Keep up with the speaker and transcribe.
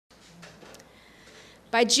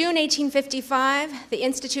By June 1855, the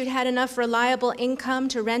Institute had enough reliable income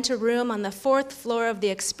to rent a room on the 4th floor of the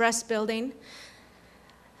Express building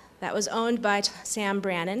that was owned by Sam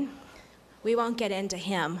Brannan. We won't get into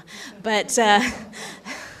him, but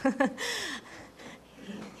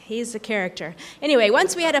he's the character. Anyway,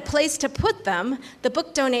 once we had a place to put them, the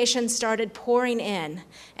book donations started pouring in,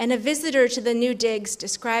 and a visitor to the new digs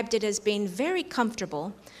described it as being very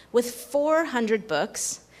comfortable with 400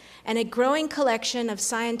 books and a growing collection of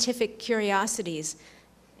scientific curiosities,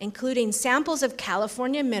 including samples of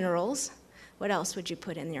California minerals. What else would you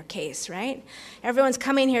put in your case, right? Everyone's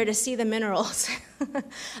coming here to see the minerals.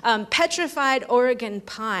 Petrified Oregon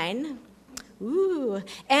pine, ooh,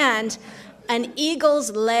 and an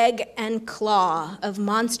eagle's leg and claw of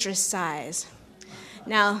monstrous size.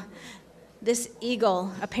 Now, this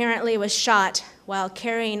eagle apparently was shot while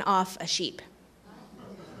carrying off a sheep.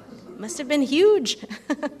 Must have been huge.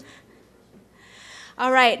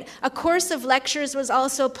 All right, a course of lectures was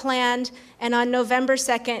also planned, and on November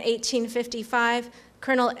 2nd, 1855,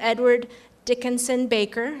 Colonel Edward Dickinson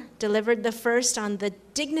Baker delivered the first on the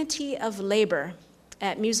dignity of labor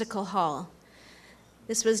at Musical Hall.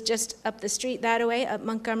 This was just up the street that way, up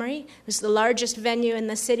Montgomery. It was the largest venue in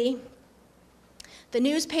the city. The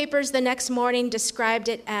newspapers the next morning described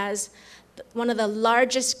it as one of the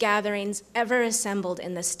largest gatherings ever assembled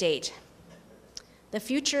in the state. The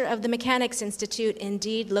future of the Mechanics Institute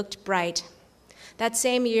indeed looked bright. That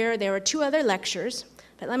same year, there were 2 other lectures,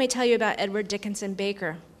 but let me tell you about Edward Dickinson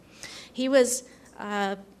Baker. He was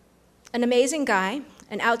an amazing guy,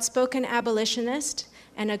 an outspoken abolitionist,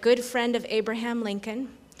 and a good friend of Abraham Lincoln.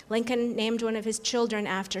 Lincoln named one of his children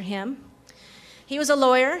after him. He was a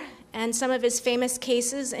lawyer, and some of his famous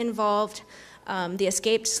cases involved the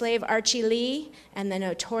escaped slave Archie Lee and the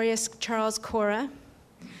notorious Charles Cora.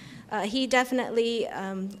 He definitely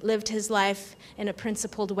lived his life in a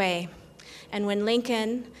principled way. And when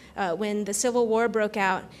when the Civil War broke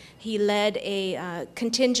out, he led a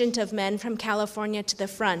contingent of men from California to the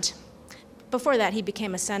front. Before that, he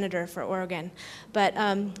became a senator for Oregon. But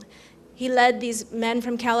he led these men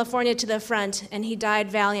from California to the front, and he died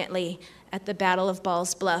valiantly at the Battle of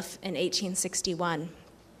Ball's Bluff in 1861.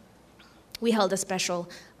 We held a special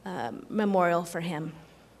memorial for him.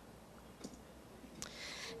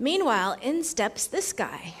 Meanwhile, in steps this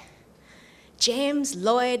guy, James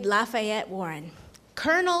Lloyd Lafayette Warren,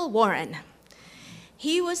 Colonel Warren.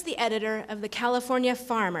 He was the editor of the California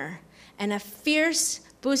Farmer and a fierce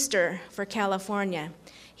booster for California.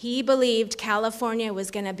 He believed California was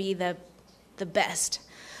going to be the best,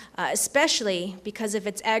 especially because of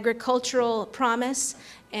its agricultural promise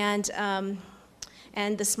and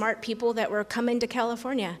the smart people that were coming to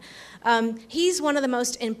California. He's one of the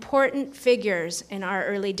most important figures in our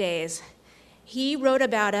early days. He wrote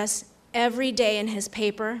about us every day in his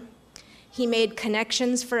paper. He made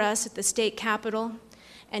connections for us at the state capitol,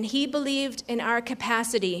 and he believed in our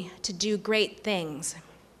capacity to do great things.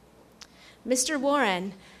 Mr.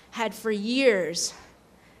 Warren had for years,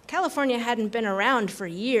 California hadn't been around for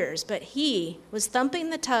years, but he was thumping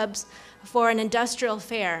the tubs for an industrial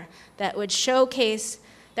fair that would show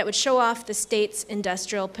off the state's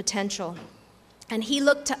industrial potential. And he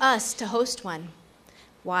looked to us to host one.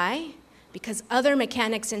 Why? Because other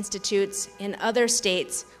mechanics institutes in other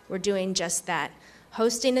states were doing just that,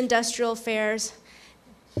 hosting industrial fairs,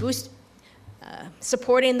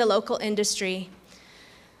 supporting the local industry.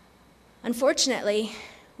 Unfortunately,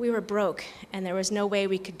 we were broke, and there was no way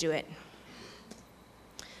we could do it.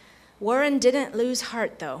 Warren didn't lose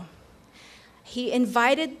heart, though. He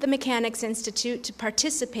invited the Mechanics Institute to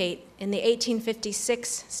participate in the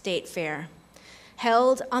 1856 State Fair,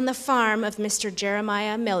 held on the farm of Mr.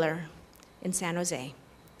 Jeremiah Miller in San Jose.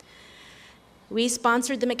 We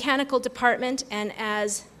sponsored the mechanical department, and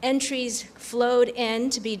as entries flowed in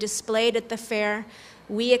to be displayed at the fair,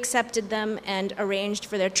 we accepted them and arranged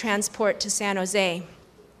for their transport to San Jose.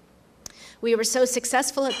 We were so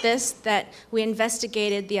successful at this that we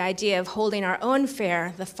investigated the idea of holding our own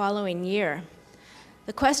fair the following year.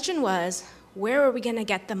 The question was, where were we going to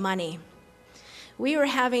get the money? We were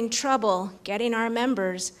having trouble getting our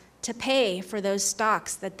members to pay for those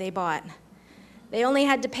stocks that they bought. They only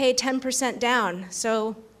had to pay 10% down,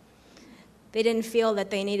 so they didn't feel that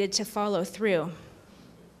they needed to follow through.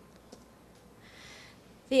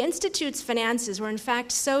 The Institute's finances were in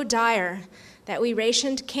fact so dire that we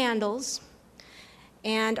rationed candles,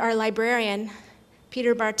 and our librarian,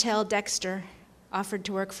 Peter Bartell Dexter, offered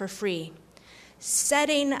to work for free,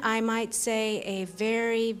 setting, I might say, a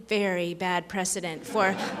very, very bad precedent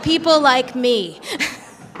for people like me.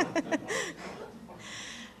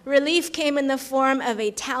 Relief came in the form of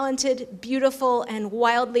a talented, beautiful, and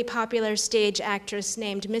wildly popular stage actress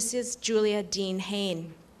named Mrs. Julia Dean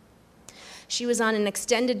Hayne. She was on an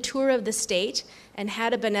extended tour of the state and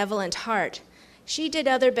had a benevolent heart. She did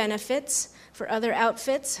other benefits for other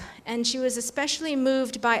outfits, and she was especially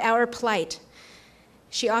moved by our plight.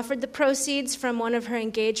 She offered the proceeds from one of her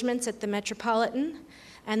engagements at the Metropolitan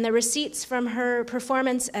and the receipts from her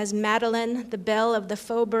performance as Madeline, the Belle of the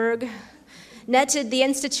Faubourg, netted the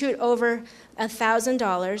Institute over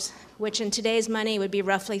 $1,000, which in today's money would be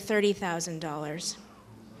roughly $30,000.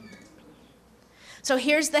 So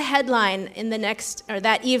here's the headline in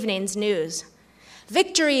that evening's news.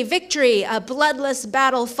 Victory, victory, a bloodless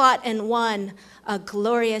battle fought and won, a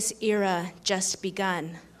glorious era just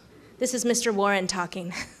begun. This is Mr. Warren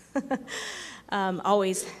talking,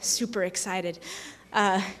 always super excited.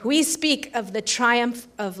 We speak of the triumph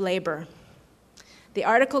of labor. The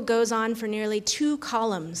article goes on for nearly 2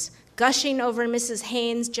 columns, gushing over Mrs.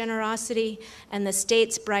 Haynes' generosity and the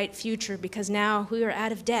state's bright future, because now we are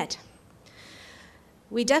out of debt.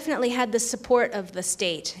 We definitely had the support of the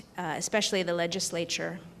state, especially the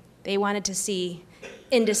legislature. They wanted to see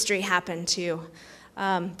industry happen too.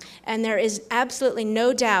 And there is absolutely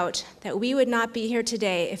no doubt that we would not be here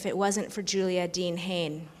today if it wasn't for Julia Dean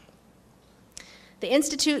Hayne. The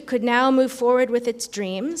Institute could now move forward with its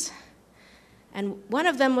dreams, and one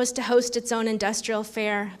of them was to host its own industrial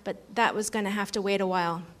fair, but that was going to have to wait a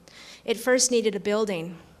while. It first needed a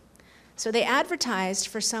building. So they advertised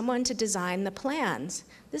for someone to design the plans.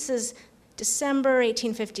 This is December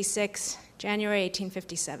 1856, January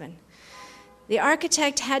 1857. The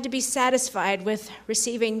architect had to be satisfied with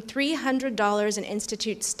receiving $300 in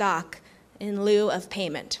Institute stock in lieu of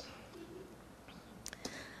payment.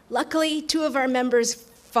 Luckily, 2 of our members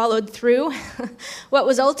followed through. What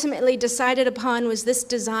was ultimately decided upon was this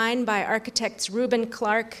design by architects Reuben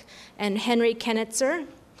Clark and Henry Kennitzer.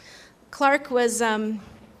 Clark was, a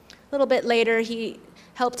little bit later, he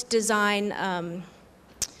helped design,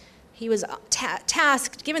 he was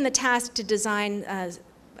given the task to design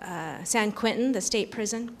San Quentin, the state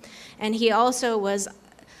prison, and he also was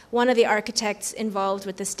one of the architects involved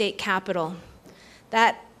with the state capitol.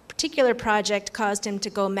 That particular project caused him to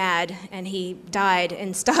go mad, and he died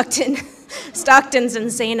in Stockton's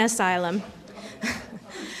insane asylum.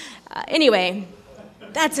 Anyway,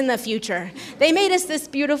 that's in the future. They made us this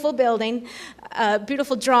beautiful building,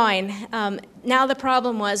 beautiful drawing. Now the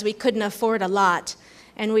problem was we couldn't afford a lot,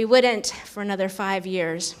 and we wouldn't for another 5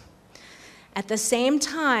 years. At the same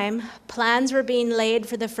time, plans were being laid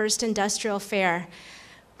for the first industrial fair,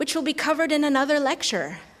 which will be covered in another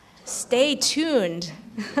lecture. Stay tuned.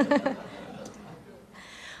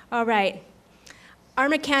 All right. Our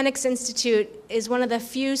Mechanics Institute is one of the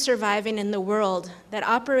few surviving in the world that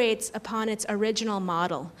operates upon its original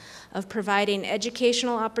model of providing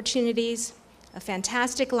educational opportunities, a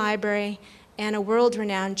fantastic library, and a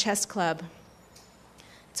world-renowned chess club.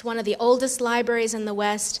 It's one of the oldest libraries in the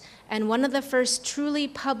West and one of the first truly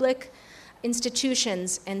public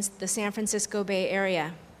institutions in the San Francisco Bay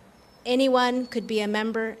Area. Anyone could be a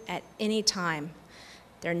member at any time.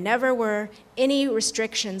 There never were any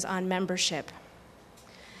restrictions on membership.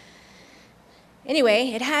 Anyway,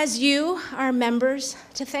 it has you, our members,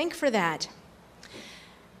 to thank for that.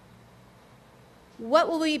 What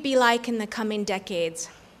will we be like in the coming decades?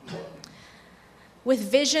 With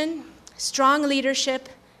vision, strong leadership,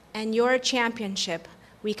 and your championship,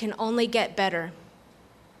 we can only get better.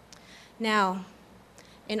 Now,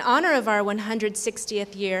 in honor of our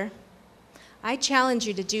 160th year, I challenge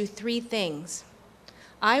you to do 3 things.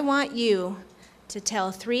 I want you to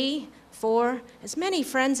tell 3, 4, as many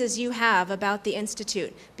friends as you have about the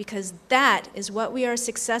Institute, because that is what we are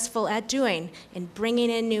successful at doing in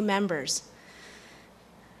bringing in new members.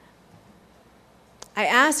 I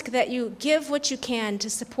ask that you give what you can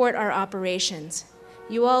to support our operations.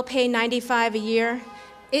 You all pay $95 a year.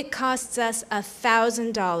 It costs us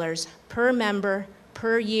 $1,000 per member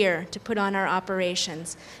per year to put on our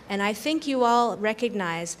operations. And I think you all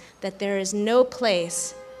recognize that there is no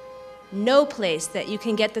place that you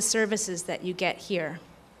can get the services that you get here.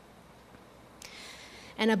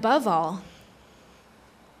 And above all,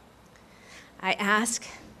 I ask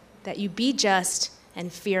that you be just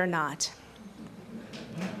and fear not.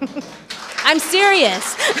 I'm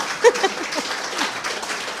serious.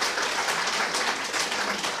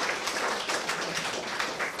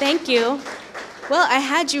 Thank you. Well, I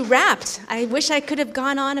had you wrapped. I wish I could have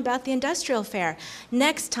gone on about the industrial fair.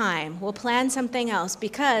 Next time, we'll plan something else,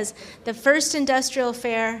 because the first industrial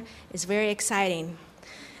fair is very exciting.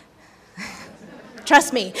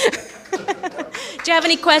 Trust me. Do you have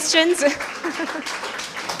any questions?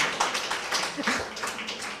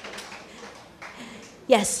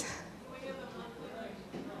 Yes.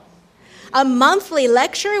 A monthly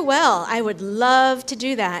lecture? Well, I would love to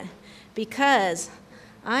do that because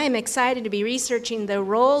I am excited to be researching the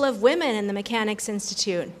role of women in the Mechanics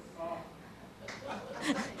Institute.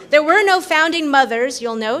 There were no founding mothers,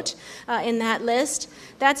 you'll note, in that list.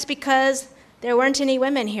 That's because there weren't any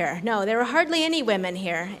women here. No, there were hardly any women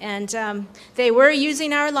here. And they were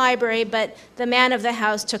using our library, but the man of the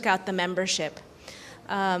house took out the membership.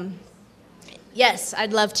 Yes,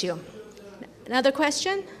 I'd love to. Another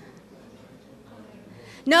question?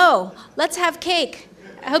 No, let's have cake.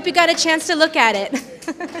 I hope you got a chance to look at it.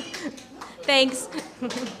 Thanks.